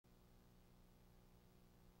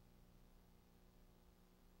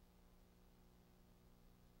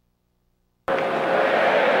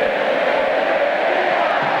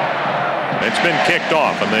been kicked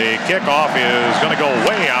off, and the kickoff is going to go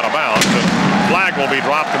way out of bounds. And flag will be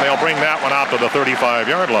dropped, and they'll bring that one out to the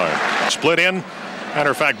 35-yard line. Split in.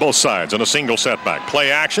 Matter of fact, both sides in a single setback.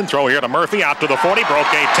 Play action, throw here to Murphy, out to the 40, broke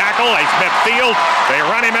a tackle, he's midfield. They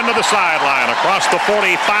run him into the sideline, across the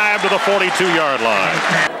 45 to the 42-yard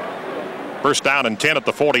line. First down and 10 at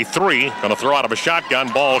the 43. Going to throw out of a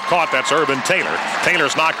shotgun. Ball caught. That's Urban Taylor.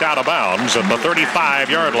 Taylor's knocked out of bounds at the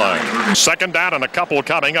 35-yard line. Second down and a couple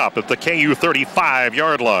coming up at the KU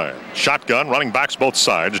 35-yard line. Shotgun, running backs both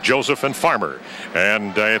sides, Joseph and Farmer.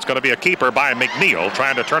 And it's going to be a keeper by McNeil,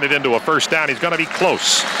 trying to turn it into a first down. He's going to be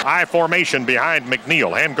close. I formation behind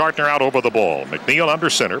McNeil. Handgartner out over the ball. McNeil under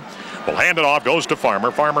center. Will hand it off, goes to Farmer.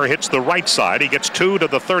 Farmer hits the right side. He gets 2 to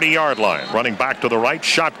the 30-yard line. Running back to the right,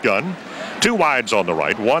 shotgun. 2 wides on the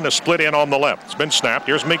right, 1 a split in on the left. It's been snapped.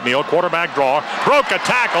 Here's McNeil, quarterback draw. Broke a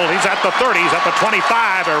tackle. He's at the 30. He's at the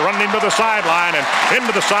 25. They're running him to the sideline and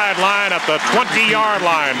into the sideline at the 20-yard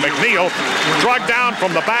line. McNeil dragged down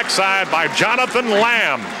from the backside by Jonathan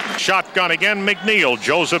Lamb. Shotgun again, McNeil.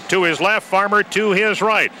 Joseph to his left, Farmer to his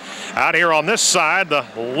right. Out here on this side, the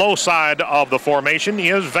low side of the formation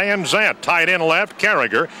is Van Zant. Tight end left,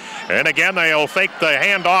 Carragher. And again, they'll fake the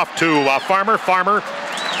handoff to Farmer. Farmer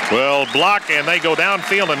will block, and they go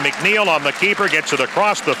downfield, and McNeil on the keeper gets it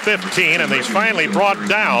across the 15, and he's finally brought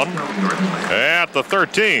down at the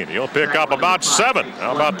 13. He'll pick up about 7.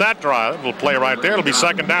 How about that drive? Little play right there. It'll be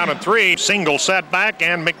second down and 3. Single setback,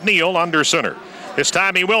 and McNeil under center. This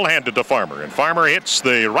time he will hand it to Farmer, and Farmer hits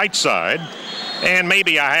the right side and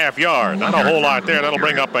maybe a half yard. Not a whole lot there. That'll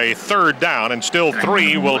bring up a third down, and still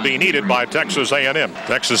 3 will be needed by Texas A&M.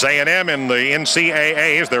 Texas A&M in the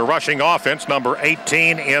NCAA is their rushing offense, number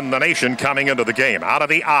 18 in the nation coming into the game. Out of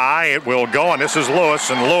the I, it will go, and this is Lewis,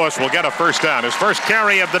 and Lewis will get a first down. His first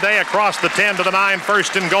carry of the day across the 10 to the 9,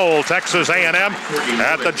 first and goal. Texas A&M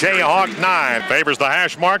at the Jayhawk 9. Favors the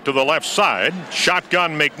hash mark to the left side.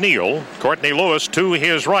 Shotgun McNeil. Courtney Lewis to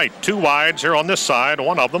his right. 2 wides here on this side.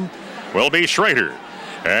 One of them will be Schrader.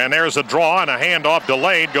 And there's a draw, and a handoff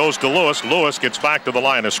delayed goes to Lewis. Lewis gets back to the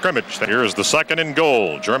line of scrimmage. Here's the second and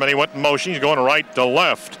goal. Germany went in motion. He's going right to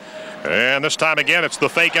left. And this time again, it's the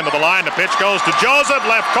fake into the line. The pitch goes to Joseph.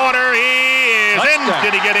 Left corner. He is in.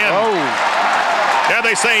 Did he get in? Oh. Yeah,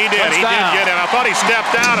 they say he did. Touchdown. He did get in. I thought he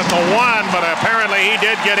stepped out at the 1, but apparently he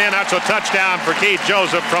did get in. That's a touchdown for Keith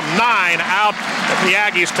Joseph from 9 out. The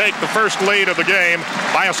Aggies take the first lead of the game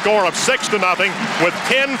by a score of 6-0 with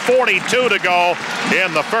 10:42 to go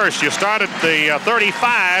in the first. You start at the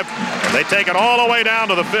 35, and they take it all the way down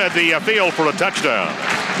to the field for a touchdown.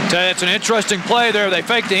 It's an interesting play there. They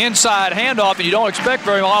fake the inside handoff, and you don't expect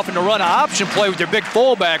very often to run an option play with your big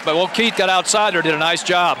fullback, but Keith got outside there, did a nice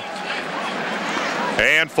job.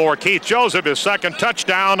 And for Keith Joseph, his second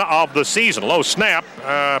touchdown of the season. Low snap.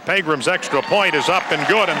 Pegram's extra point is up and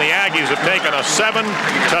good, and the Aggies have taken a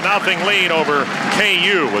 7-0 lead over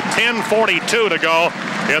KU with 10:42 to go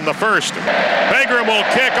in the first. Pegram will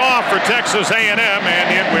kick off for Texas A&M, and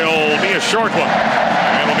it will be a short one.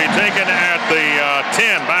 It will be taken at the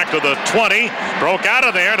 10, back to the 20. Broke out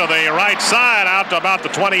of there to the right side, out to about the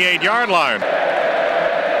 28-yard line.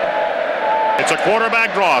 It's a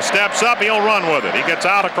quarterback draw. Steps up, he'll run with it. He gets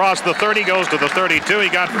out across the 30, goes to the 32. He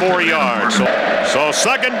got 4 yards. So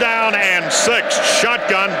second down and 6.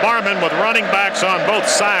 Shotgun. Barman with running backs on both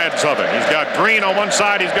sides of it. He's got Green on one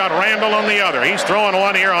side. He's got Randall on the other. He's throwing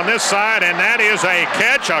one here on this side, and that is a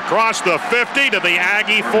catch across the 50 to the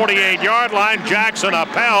Aggie 48-yard line. Jackson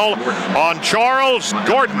Appel on Charles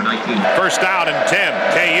Gordon. First down and 10.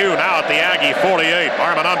 KU now at the Aggie 48.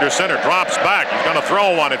 Barman under center. Drops back. He's going to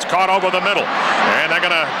throw one. It's caught over the middle. And they're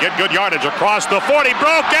going to get good yardage across the 40.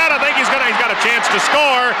 Broke out. I think he's got a chance to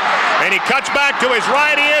score. And he cuts back to his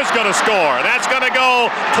right. He is going to score. That's going to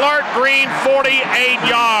go Clark Green 48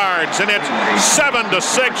 yards. And it's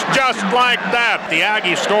 7-6 just like that. The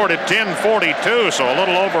Aggies scored at 10:42. So a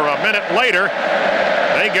little over a minute later,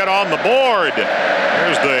 they get on the board.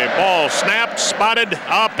 Here's the ball snapped, spotted,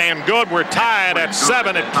 up and good. We're tied at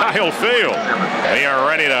 7 at Kyle Field. They are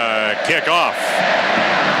ready to kick off.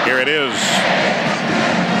 Here it is.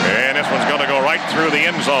 And this one's going to go right through the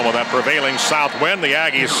end zone with that prevailing south wind. The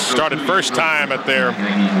Aggies started first time at their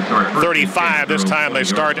 35. This time they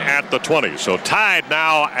start at the 20. So tied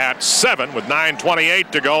now at 7 with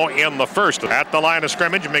 9:28 to go in the first. At the line of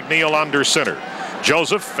scrimmage, McNeil under center.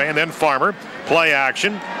 Joseph and then Farmer. Play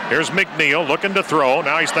action. Here's McNeil looking to throw.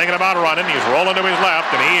 Now he's thinking about running. He's rolling to his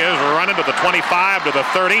left, and he is running to the 25, to the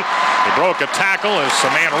 30. He broke a tackle as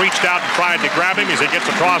a man reached out and tried to grab him as he gets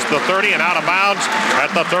across the 30 and out of bounds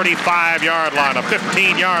at the 35-yard line. A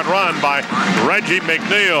 15-yard run by Reggie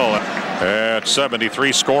McNeil. At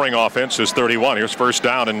 73, scoring offense is 31. Here's first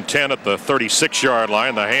down and 10 at the 36-yard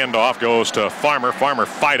line. The handoff goes to Farmer. Farmer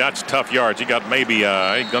fight. That's tough yards. He got maybe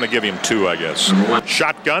going to give him 2, I guess.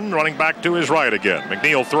 Shotgun, running back to his right again.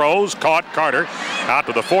 McNeil throws, caught. Carter out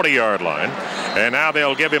to the 40-yard line. And now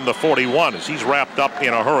they'll give him the 41 as he's wrapped up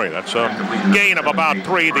in a hurry. That's a gain of about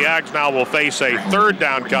 3. The Ags now will face a third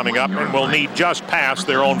down coming up and will need just past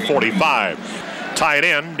their own 45. Tight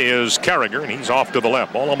end is Carragher, and he's off to the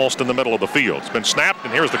left, almost in the middle of the field. It's been snapped,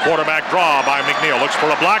 and here's the quarterback draw by McNeil. Looks for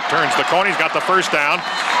a block, turns the corner. He's got the first down,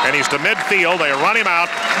 and he's to midfield. They run him out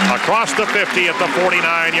across the 50 at the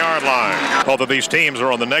 49-yard line. Both of these teams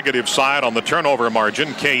are on the negative side on the turnover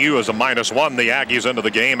margin. KU is a -1. The Aggies into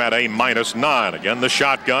the game at a -9. Again, the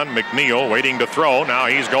shotgun. McNeil waiting to throw. Now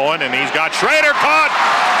he's going, and he's got Schrader caught.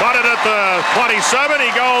 Caught it at the 27.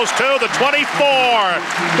 He goes to the 24.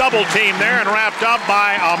 Double team there and wrapped up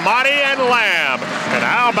by Amadi and Lamb. And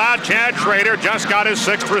how about Chad Schrader? Just got his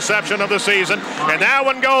 6th reception of the season. And that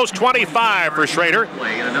one goes 25 for Schrader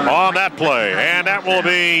on that play. And that will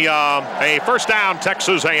be a first down,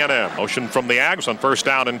 Texas A&M. Motion from the Ags on first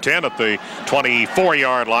down and 10 at the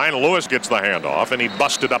 24-yard line. Lewis gets the handoff, and he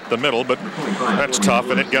busted up the middle, but that's tough,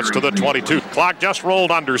 and it gets to the 22. Clock just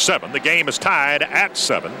rolled under 7. The game is tied at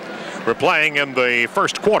 7. We're playing in the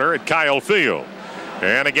first quarter at Kyle Field.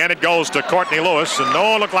 And again, it goes to Courtney Lewis, and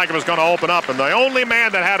no one looked like it was going to open up. And the only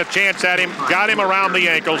man that had a chance at him got him around the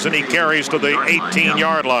ankles, and he carries to the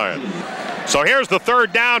 18-yard line. So here's the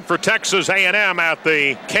third down for Texas A&M at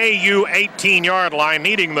the KU 18-yard line,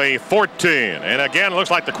 needing the 14. And again, looks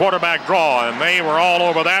like the quarterback draw, and they were all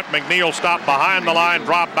over that. McNeil stopped behind the line,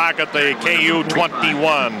 dropped back at the KU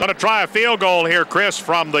 21. Going to try a field goal here, Chris,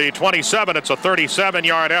 from the 27. It's a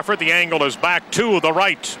 37-yard effort. The angle is back to the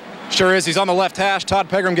right. Sure is. He's on the left hash. Todd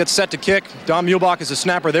Pegram gets set to kick. Don Muehlbach is the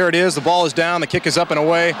snapper. There it is. The ball is down. The kick is up and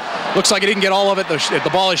away. Looks like he didn't get all of it. The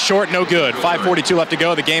ball is short. No good. 5:42 left to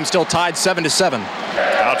go. The game still tied 7-7.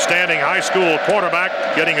 Outstanding high school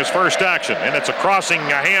quarterback getting his first action. And it's a crossing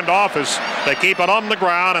handoff as they keep it on the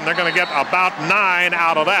ground, and they're going to get about 9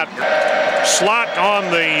 out of that. Slot on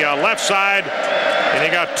the left side, and he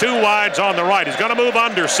got 2 wides on the right. He's going to move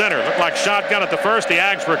under center. Looked like shotgun at the first. The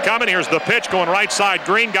Ags were coming. Here's the pitch going right side.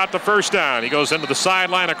 Green got the first down. He goes into the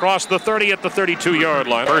sideline across the 30 at the 32-yard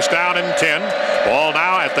line. First down and 10. Ball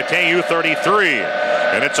now at the KU 33.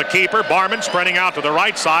 And it's a keeper. Barman spreading out to the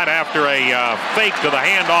right side after a fake to the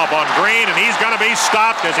handoff on Green, and he's going to be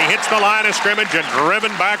stopped as he hits the line of scrimmage and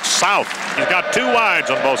driven back south. He's got 2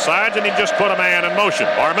 wides on both sides, and he just put a man in motion.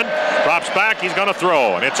 Barman drops back. He's going to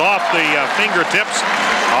throw, and it's off the fingertips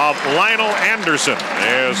of Lionel Anderson.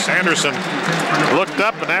 As Anderson looked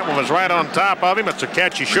up, and that one was right on top of him. It's a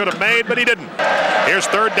catch he should have made, but he didn't. Here's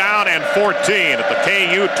third down and 14 at the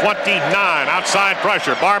KU 29. Outside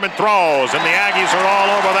pressure. Barman throws, and the Aggies are all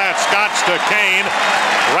over that. Scott Stakane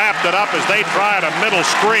wrapped it up as they tried a middle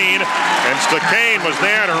screen, and Stakane was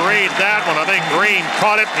there to read that one. I think Green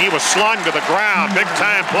caught it, and he was slung to the ground. Big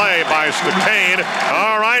time play by Stakane.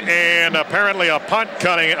 All right, and apparently a punt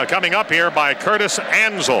coming up here by Curtis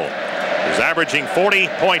Ansel. He's averaging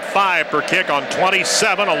 40.5 per kick on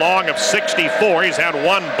 27, a long of 64. He's had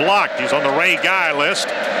 1 blocked. He's on the Ray Guy list.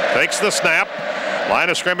 Takes the snap. Line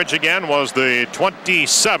of scrimmage again was the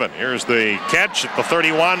 27. Here's the catch at the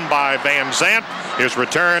 31 by Van Zant. His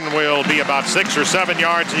return will be about 6 or 7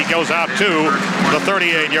 yards. He goes out to the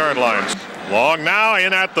 38-yard line. Long now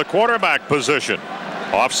in at the quarterback position.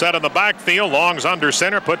 Offset in the backfield. Long's under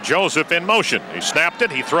center. Put Joseph in motion. He snapped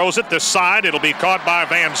it. He throws it this side. It'll be caught by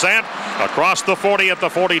Van Zant across the 40 at the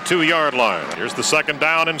 42-yard line. Here's the second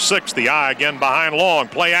down and 6. The eye again behind Long.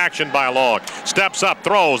 Play action by Long. Steps up.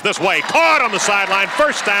 Throws this way. Caught on the sideline.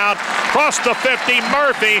 First down. Cross the 50.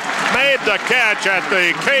 Murphy made the catch at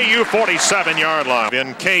the KU 47-yard line.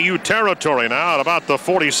 In KU territory now at about the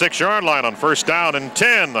 46-yard line on first down and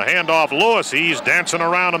 10. The handoff Lewis. He's dancing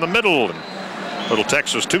around in the middle. Little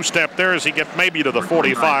Texas two-step there as he gets maybe to the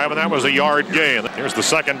 45, and that was a yard gain. Here's the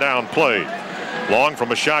second down play. Long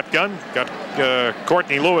from a shotgun. Got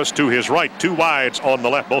Courtney Lewis to his right. 2 wides on the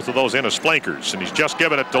left. Both of those in as flankers. And he's just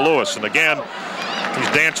given it to Lewis. And again, he's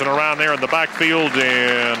dancing around there in the backfield.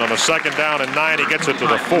 And on a second down and 9, he gets it to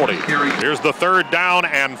the 40. Here's the third down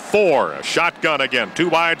and 4. A shotgun again. 2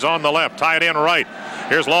 wides on the left. Tied in right.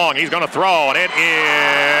 Here's Long. He's going to throw. And it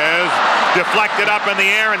is deflected up in the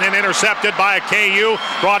air and then intercepted by a KU.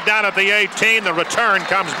 Brought down at the 18. The return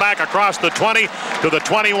comes back across the 20 to the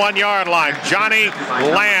 21-yard line. Johnny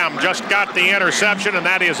Lamb just got the interception, and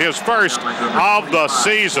that is his first of the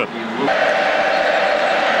season.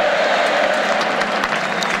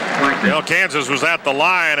 Well, Kansas was at the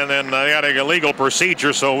line, and then they had a legal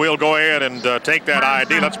procedure, so we'll go ahead and take that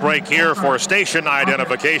ID. Let's break here for station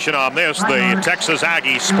identification on this, the Texas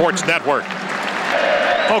Aggie Sports Network.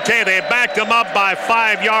 Okay, they backed them up by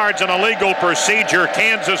 5 yards in a legal procedure.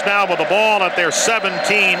 Kansas now with the ball at their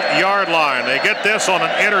 17-yard line. They get this on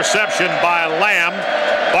an interception by Lamb.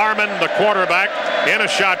 Barman, the quarterback, in a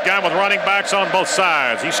shotgun with running backs on both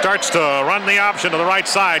sides. He starts to run the option to the right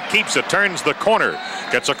side, keeps it, turns the corner,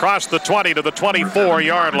 gets across the 20 to the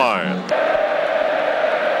 24-yard line.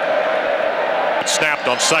 Snapped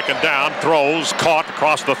on second down, throws, caught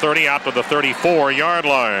across the 30 out to the 34-yard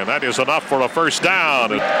line. That is enough for a first down.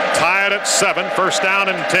 Tied at 7, first down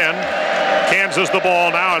and 10. Kansas the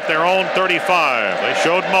ball now at their own 35. They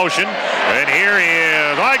showed motion, and here he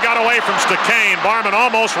is. I got away from Stakane. Barman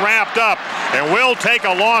almost wrapped up, and will take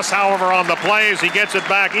a loss, however, on the plays. He gets it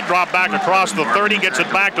back. He dropped back across the 30, gets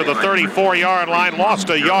it back to the 34-yard line, lost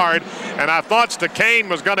a yard, and I thought Stakane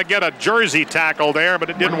was going to get a jersey tackle there, but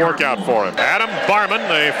it didn't work out for him. Adam Barman,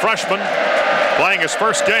 the freshman, playing his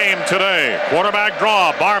first game today. Quarterback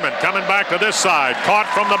draw. Barman coming back to this side. Caught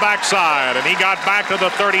from the backside, and he got back to the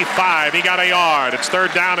 35. He got a yard. It's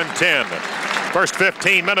third down and 10. First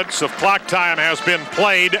 15 minutes of clock time has been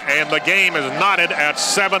played, and the game is knotted at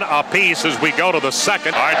 7 apiece as we go to the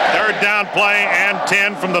second. All right, third down play and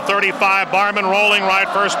 10 from the 35. Barman rolling right,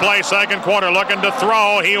 first play, second quarter, looking to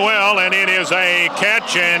throw. He will, and it is a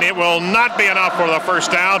catch, and it will not be enough for the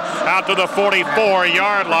first down. Out to the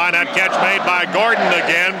 44-yard line. That catch made by Gordon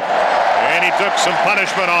again, and he took some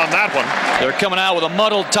punishment on that one. They're coming out with a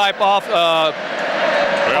muddled type offense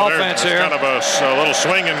here. Kind of a little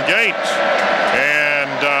swing and gate.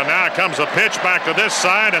 And now comes a pitch back to this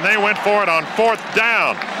side, and they went for it on fourth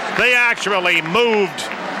down. They actually moved,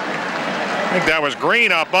 I think that was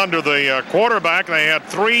Green, up under the quarterback. They had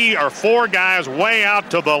 3 or 4 guys way out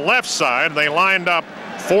to the left side. They lined up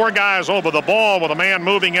 4 guys over the ball with a man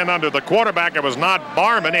moving in under the quarterback. It was not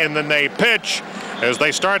Barman, and then they pitch as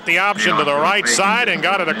they start the option to the right side and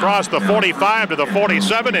got it across the 45 to the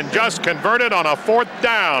 47 and just converted on a fourth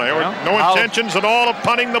down. There were no intentions at all of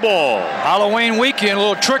punting the ball. Halloween weekend, a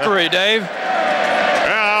little trickery, Dave.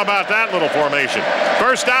 How about that little formation?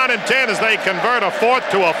 First down and 10 as they convert a fourth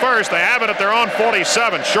to a first. They have it at their own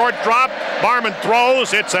 47. Short drop. Barman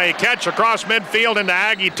throws. It's a catch across midfield into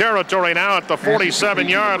Aggie territory now at the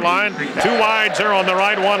 47-yard line. 2 wides there on the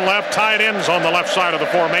right, 1 left. Tight ends on the left side of the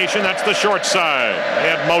formation. That's the short side. They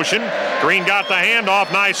had motion. Green got the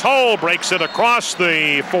handoff. Nice hole. Breaks it across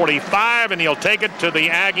the 45, and he'll take it to the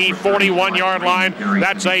Aggie 41-yard line.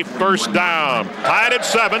 That's a first down. Tied at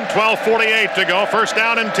 7. 12:48 to go. First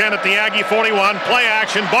down and 10 at the Aggie 41. Play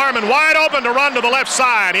action. Barman wide open to run to the left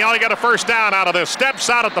side. He only got a first down out of this. Steps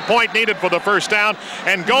out at the point needed for the first down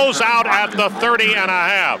and goes out at the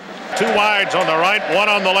 30.5. 2 wides on the right, 1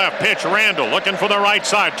 on the left. Pitch, Randall looking for the right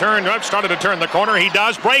side. Turned up, started to turn the corner. He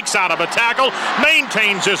does. Breaks out of a tackle.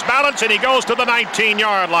 Maintains his balance, and he goes to the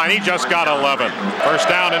 19-yard line. He just got 11. First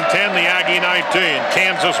down and 10, the Aggie 19.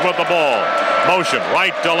 Kansas with the ball. Motion,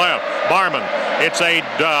 right to left. Barman. It's a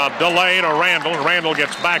delay to Randall. Randall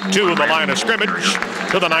gets back to the line of scrimmage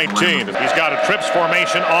to the 19. He's got a trips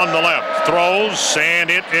formation on the left. Throws, and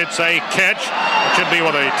it's a catch. It should be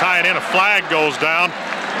with a tight end. A flag goes down.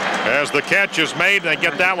 As the catch is made, they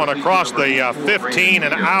get that one across the 15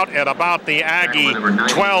 and out at about the Aggie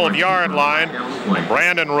 12-yard line. And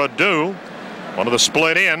Brandon Rideau, one of the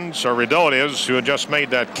split ends, or Rideau it is, who had just made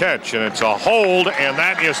that catch. And it's a hold, and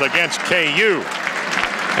that is against KU.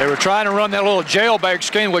 They were trying to run that little jailbreak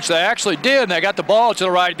scheme, which they actually did, and they got the ball to the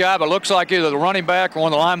right guy, but it looks like either the running back or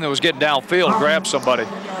one of the linemen that was getting downfield grabbed somebody.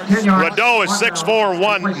 Rideau is 6'4",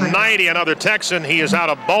 190, another Texan. He is out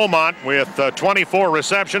of Beaumont with 24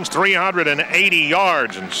 receptions, 380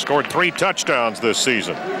 yards, and scored 3 touchdowns this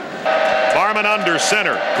season. Barman under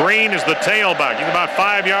center. Green is the tailback. He's about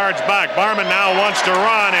 5 yards back. Barman now wants to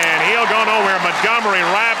run, and he'll go nowhere. Montgomery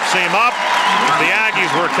wraps him up. The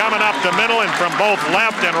Aggies were coming up the middle and from both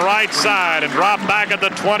left and right side and dropped back at the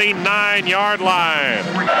 29-yard line.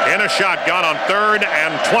 In a shotgun on 3rd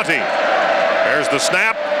and 20. There's the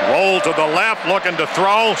snap. Roll to the left, looking to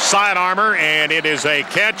throw. Side armor, and it is a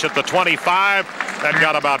catch at the 25. That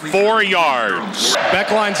got about 4 yards.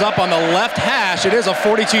 Beck lines up on the left hash. It is a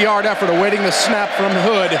 42-yard effort awaiting the snap from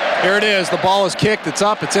Hood. Here it is. The ball is kicked. It's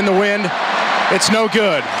up. It's in the wind. It's no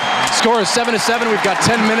good. Score is 7-7. We've got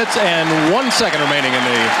 10 minutes and 1 second remaining in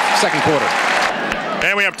the second quarter.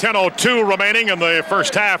 And we have 10:02 remaining in the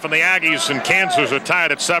first half, and the Aggies and Kansas are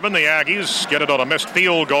tied at 7. The Aggies get it on a missed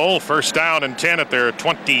field goal. First down and 10 at their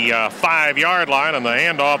 25-yard line, and the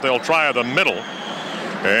handoff they'll try the middle.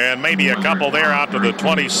 And maybe a couple there out to the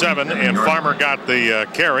 27, and Farmer got the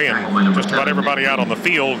carry, and just about everybody out on the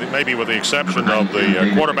field, maybe with the exception of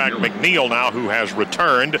the quarterback McNeil now, who has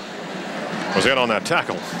returned, was in on that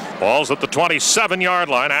tackle. Ball's at the 27-yard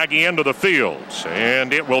line. Aggie into the field,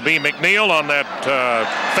 and it will be McNeil on that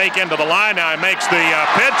fake into the line. Now he makes the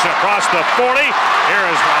pitch across the 40. Here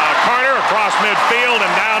is Carter across midfield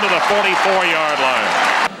and down to the 44-yard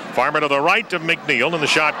line. Farmer to the right of McNeil in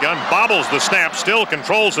the shotgun, bobbles the snap, still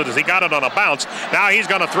controls it as he got it on a bounce. Now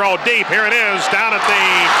he's going to throw deep. Here it is, down at the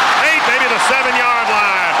 8, maybe the 7-yard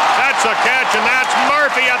line. That's a catch, and that's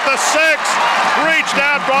Murphy at the 6. Reached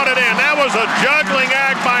out, brought it in. That was a juggling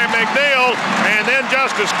act by McNeil, and then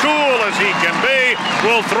just as cool as he can be,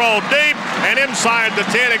 will throw deep, and inside the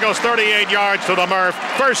 10, it goes 38 yards to the Murph.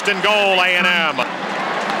 First and goal, A&M.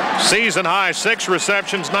 Season high 6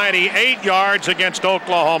 receptions, 98 yards against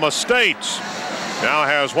Oklahoma State. Now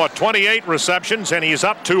has 28 receptions, and he's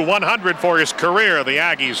up to 100 for his career. The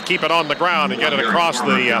Aggies keep it on the ground and get it across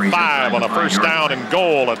the 5 on a first down and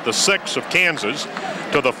goal at the 6 of Kansas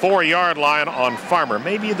to the 4-yard line on Farmer,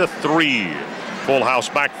 maybe the 3. Full house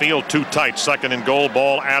backfield, too tight. Second and goal,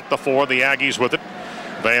 ball at the 4. The Aggies with it.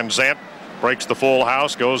 Van Zant breaks the full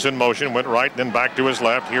house, goes in motion, went right, then back to his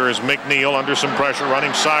left. Here is McNeil under some pressure,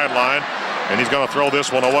 running sideline, and he's going to throw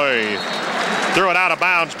this one away. Threw it out of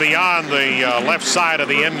bounds beyond the left side of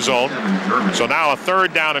the end zone. So now a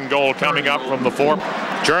third down and goal coming up from the 4.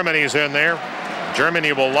 Germany's in there.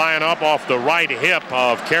 Germany will line up off the right hip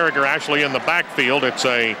of Carragher, actually in the backfield. It's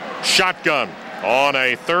a shotgun on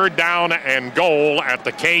a third down and goal at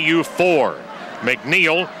the KU 4.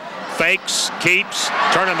 McNeil fakes, keeps,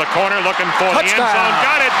 turning the corner, looking for the end zone.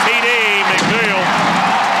 Got it, TD, McNeil.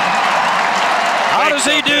 How does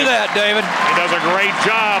he do that, David? He does a great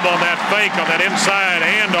job on that fake, on that inside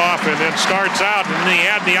handoff, and then starts out, and he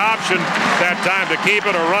had the option that time to keep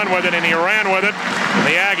it or run with it, and he ran with it. And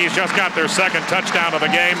the Aggies just got their second touchdown of the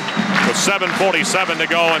game with 7:47 to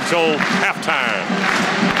go until halftime.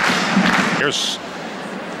 Here's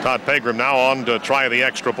Todd Pegram now on to try the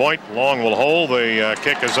extra point. Long will hold. The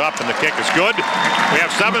kick is up, and the kick is good. We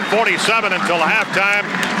have 7:47 until halftime,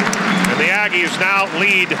 and the Aggies now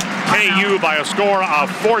lead KU by a score of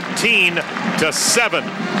 14-7.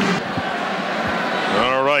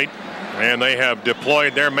 All right, and they have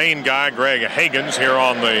deployed their main guy, Greg Higgins, here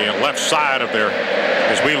on the left side of their,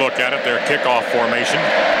 as we look at it, their kickoff formation.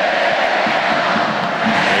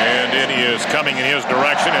 It is coming in his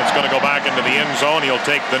direction. It's going to go back into the end zone. He'll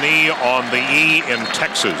take the knee on the E in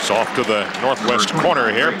Texas, off to the northwest corner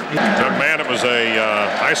here. Young man, it was a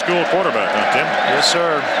high school quarterback, huh, Tim? Yes,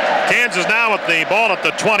 sir. Kansas now with the ball at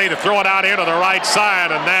the 20 to throw it out here to the right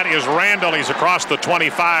side, and that is Randall. He's across the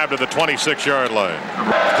 25 to the 26-yard line.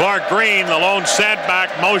 Clark Green, the lone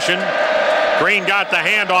setback motion. Green got the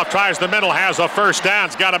handoff, tries the middle, has a first down.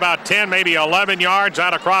 It's got about 10, maybe 11 yards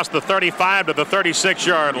out across the 35 to the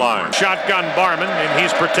 36-yard line. Shotgun Barman, and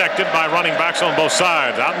he's protected by running backs on both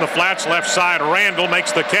sides. Out in the flats, left side, Randall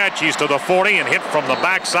makes the catch. He's to the 40 and hit from the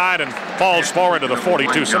backside and falls forward to the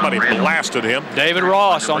 42. Somebody blasted him. David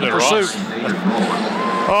Ross on the pursuit.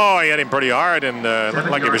 Oh, he hit him pretty hard, and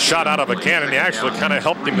looked like he was shot out of a cannon. He actually kind of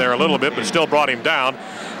helped him there a little bit, but still brought him down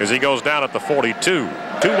as he goes down at the 42.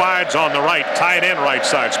 Two wides on the right, tight end right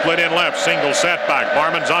side, split in left, single setback.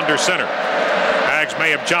 Barman's under center. Ags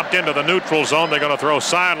may have jumped into the neutral zone. They're going to throw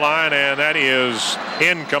sideline, and that is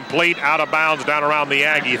incomplete, out of bounds down around the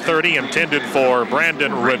Aggie 30, intended for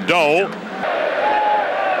Brandon Rideau.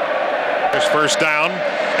 His first down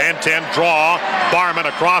and 10, draw. Barman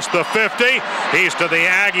across the 50. He's to the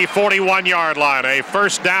Aggie 41-yard line. A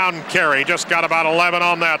first down carry. Just got about 11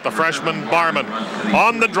 on that. The freshman Barman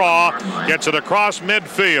on the draw. Gets it across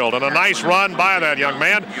midfield. And a nice run by that young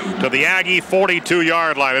man to the Aggie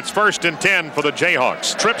 42-yard line. It's first and 10 for the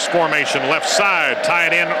Jayhawks. Trips formation left side.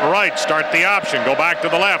 Tied in right. Start the option. Go back to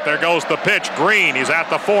the left. There goes the pitch. Green. He's at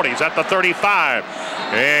the 40. He's at the 35.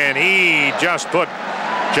 And he just put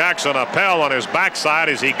Jackson Appel on his backside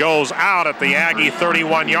as he goes out at the Aggie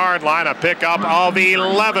 31-yard line. A pickup of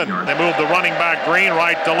 11. They move the running back Green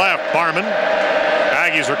right to left. Barman.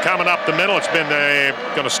 Aggies are coming up the middle. It's been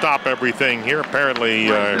going to stop everything here. Apparently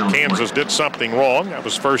Kansas did something wrong. That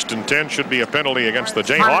was first and 10. Should be a penalty against the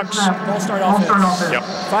Jayhawks. Yep.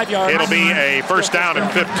 5 yards. It'll be a first down and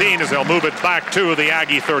 15 as they'll move it back to the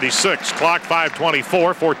Aggie 36. Clock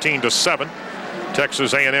 5:24, 14-7.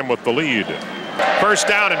 Texas A&M with the lead. First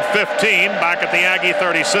down and 15 back at the Aggie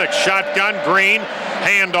 36. Shotgun, Green.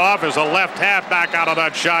 Handoff as a left halfback out of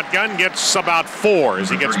that shotgun. Gets about 4 as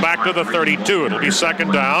he gets back to the 32. It'll be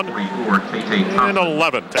second down and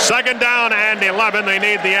 11. Second down and 11. They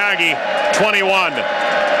need the Aggie 21.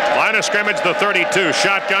 Line of scrimmage, the 32.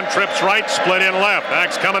 Shotgun, trips right, split in left.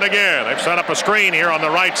 Ag's coming again. They've set up a screen here on the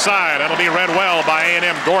right side. That'll be read well by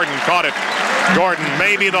A&M. Gordon caught it. Gordon,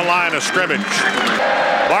 maybe the line of scrimmage.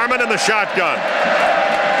 Barman in the shotgun.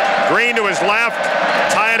 Green to his left,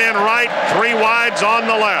 tight end right, 3 wides on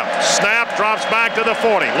the left. Snap, drops back to the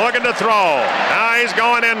 40, looking to throw. Now he's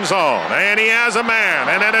going end zone, and he has a man,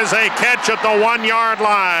 and it is a catch at the 1-yard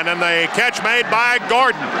line, and the catch made by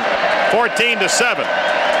Gordon. 14-7.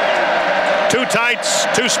 2 tights,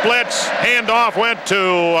 2 splits, handoff went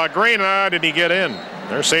to Green. Did he get in?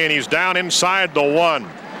 They're saying he's down inside the 1.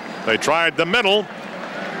 They tried the middle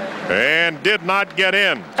and did not get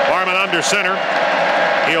in. Barman under center.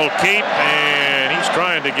 He'll keep, and he's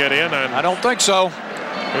trying to get in. And I don't think so.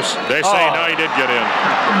 They say no, he did get in.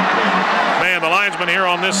 Man, the linesman here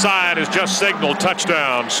on this side has just signaled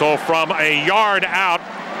touchdown. So from a yard out,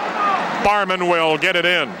 Barman will get it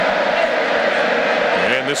in.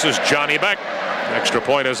 And this is Johnny Beck. Extra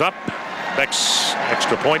point is up. Beck's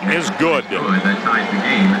extra point is good.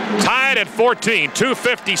 Tied at 14,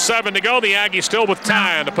 2:57 to go. The Aggies still with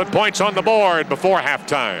time to put points on the board before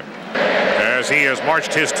halftime. As he has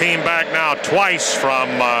marched his team back now twice from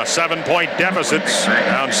 7-point deficits,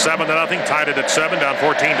 down 7-0, tied it at 7, down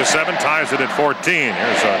 14-7, ties it at 14.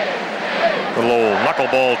 Here's a little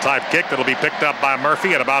knuckleball type kick that'll be picked up by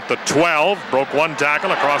Murphy at about the 12. Broke 1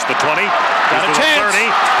 tackle across the 20. Got a chance. 30.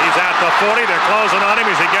 He's at the 40. They're closing on him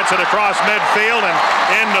as he gets it across midfield and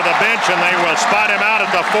into the bench, and they will spot him out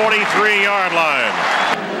at the 43-yard line.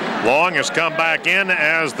 Long has come back in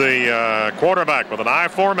as the quarterback with an I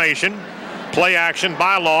formation. Play action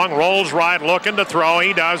by Long, rolls right, looking to throw.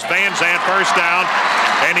 He does. Van Zandt first down,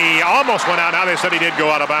 and he almost went out. Now they said he did go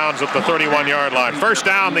out of bounds at the 31-yard line. First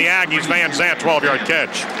down, the Aggies. Van Zandt, 12-yard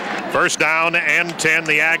catch. First down and 10.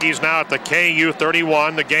 The Aggies now at the KU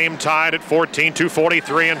 31. The game tied at 14,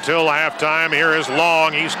 2:43 until halftime. Here is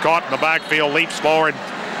Long. He's caught in the backfield, leaps forward.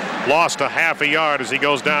 Lost a half a yard as he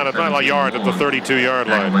goes down at a yard at the 32-yard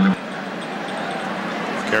line.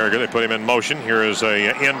 Carragher, they put him in motion. Here is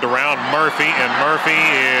a end around Murphy, and Murphy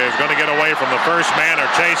is going to get away from the first man. They're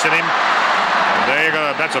chasing him.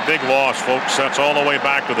 That's a big loss, folks. That's all the way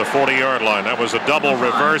back to the 40-yard line. That was a double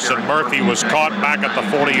reverse, and Murphy was caught back at the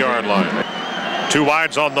 40-yard line. 2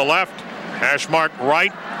 wides on the left. Hash mark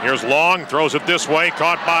right. Here's Long, throws it this way,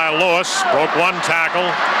 caught by Lewis, broke 1 tackle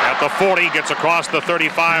at the 40, gets across the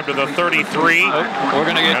 35 to the 33. We're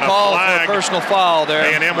going to get called for a personal foul there.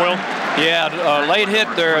 A&M will? Yeah, late hit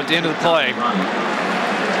there at the end of the play.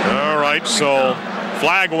 All right, so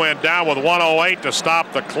flag went down with 1:08 to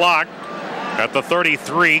stop the clock. At the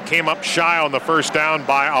 33, came up shy on the first down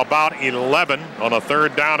by about 11 on a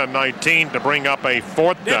 3rd down and 19 to bring up a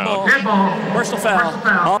 4th down. Personal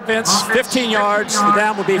foul. Offense, 15 yards. The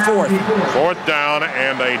down will be 4th. 4th down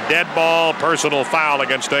and a dead ball personal foul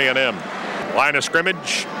against A&M. Line of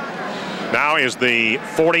scrimmage now is the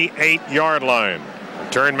 48-yard line.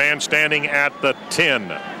 Return man standing at the 10.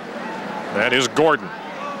 That is Gordon.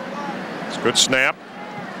 It's a good snap.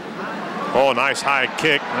 Oh, nice high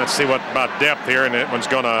kick. Let's see what about depth here, and that one's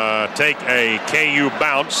going to take a KU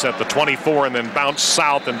bounce at the 24 and then bounce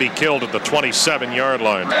south and be killed at the 27-yard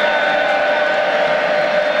line.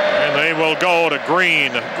 And they will go to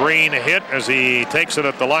Green. Green hit as he takes it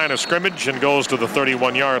at the line of scrimmage and goes to the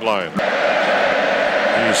 31-yard line.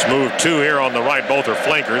 He's moved 2 here on the right. Both are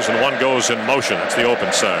flankers, and 1 goes in motion. It's the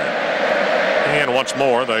open side. And once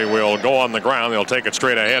more, they will go on the ground. They'll take it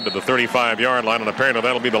straight ahead to the 35-yard line, and apparently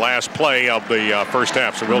that'll be the last play of the first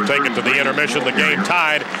half. So we'll take it to the intermission. The game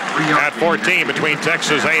tied at 14 between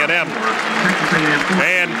Texas A&M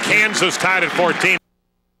and Kansas, tied at 14.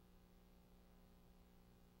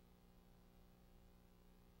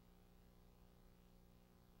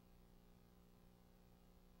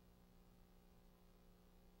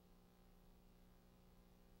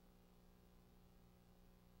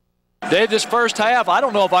 Dave, this first half, I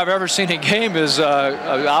don't know if I've ever seen a game as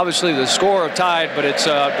obviously the score of tied, but it's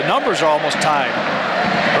the numbers are almost tied.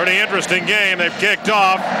 Pretty interesting game. They've kicked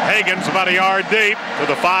off. Hagen's about a yard deep to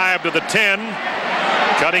the 5 to the 10.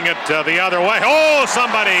 Cutting it the other way. Oh,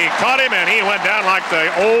 somebody caught him, and he went down like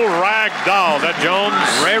the old rag doll. Is that Jones?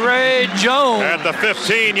 Ray Jones. At the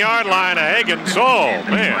 15-yard line of Hagen's. Oh,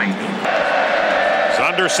 man. It's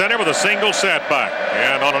under center with a single setback.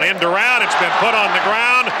 And on an end around, it's been put on the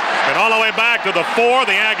ground. And all the way back to the 4.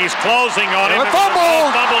 The Aggies closing on him.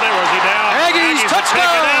 Fumble. Fumbled it. Was he down? Aggies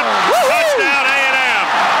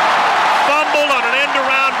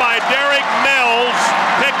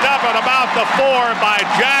the 4 by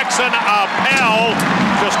Jackson Appel.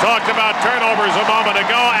 Just talked about turnovers a moment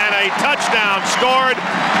ago, and a touchdown scored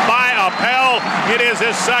by Appel. It is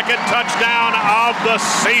his second touchdown of the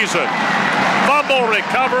season. Fumble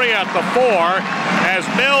recovery at the 4 as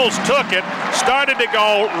Mills took it, started to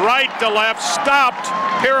go right to left, stopped,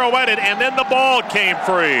 pirouetted, and then the ball came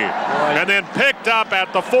free. And then picked up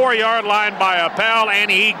at the 4-yard line by Appel,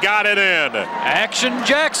 and he got it in. Action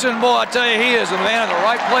Jackson, boy, I tell you, he is a man in the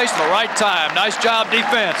right place at the right time. Nice job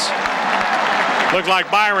defense. Looked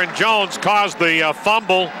like Byron Jones caused the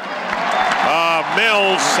fumble.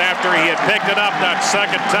 Mills after he had picked it up that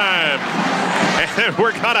second time. And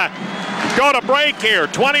we're gonna go to break here.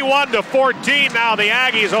 21-14 now, the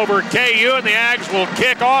Aggies over KU, and the Ags will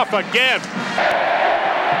kick off again.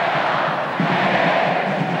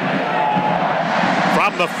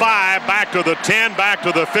 From the 5, back to the 10, back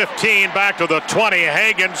to the 15, back to the 20.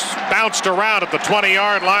 Hagens bounced around at the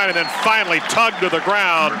 20-yard line and then finally tugged to the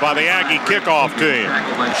ground by the Aggie kickoff team.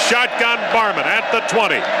 Shotgun Barman at the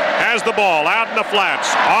 20. Has the ball out in the flats.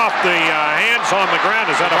 Off the hands on the ground.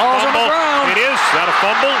 Is that a fumble? It is. Is that a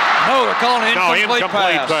fumble? No, they're calling it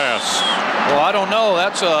incomplete pass. Well, I don't know.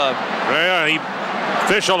 That's a... Yeah,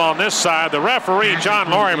 official on this side. The referee, John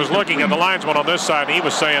Laurie, was looking at the linesman on this side, and he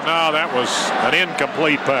was saying, no, that was an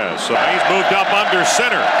incomplete pass. So he's moved up under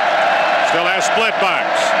center. Still has split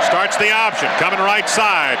backs. Starts the option. Coming right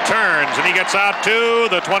side. Turns, and he gets out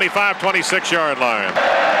to the 25, 26-yard line.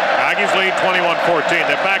 Aggies lead 21-14.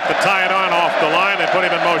 They back to tie it on off the line. They put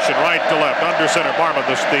him in motion right to left. Under center. Barman,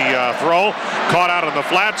 the throw. Caught out in the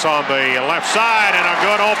flats on the left side, and a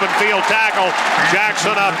good open field tackle.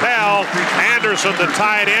 Jackson Appel. Anderson, the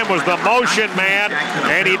tight end, was the motion man,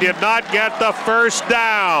 and he did not get the first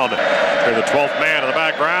down. They're the 12th man in the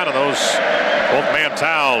background, and those 12th-man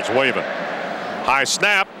towels waving. High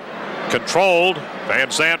snap. Controlled. Van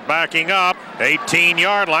Zandt backing up.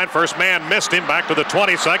 18-yard line. First man missed him. Back to the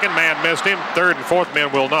 20. Second man missed him. Third and fourth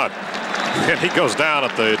man will not. And he goes down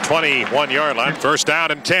at the 21-yard line. First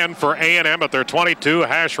down and 10 for A&M at their 22.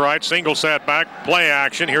 Hash right. Single setback. Play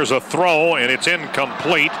action. Here's a throw, and it's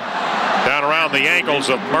incomplete. Down around the ankles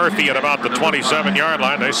of Murphy at about the 27-yard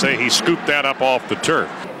line. They say he scooped that up off the turf.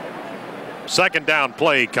 Second down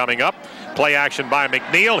play coming up. Play action by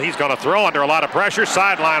McNeil. He's going to throw under a lot of pressure.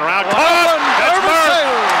 Sideline route. Caught! That's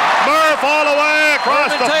Murph! Murph all the way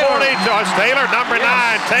across the 40. It's Taylor, number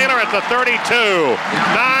 9. Taylor at the 32. 9,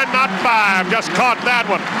 not 5. Just caught that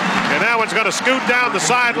one. And that one's going to scoot down the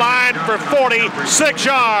sideline for 46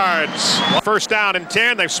 yards. First down and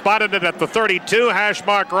 10. They've spotted it at the 32. Hash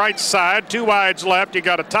mark right side. 2 wides left. You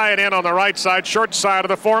got to tie it in on the right side. Short side of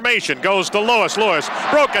the formation. Goes to Lewis. Lewis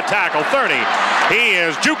broke a tackle. 30. He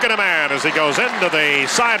is juking a man as he goes into the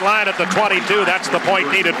sideline at the 22. That's the point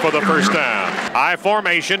needed for the first down. High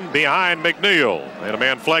formation behind McNeil. And a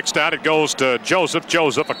man flexed out. It goes to Joseph.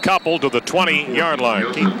 Joseph a couple to the 20-yard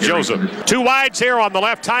line. Keith Joseph. 2 wides here on the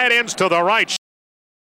left. Tight ends to the right.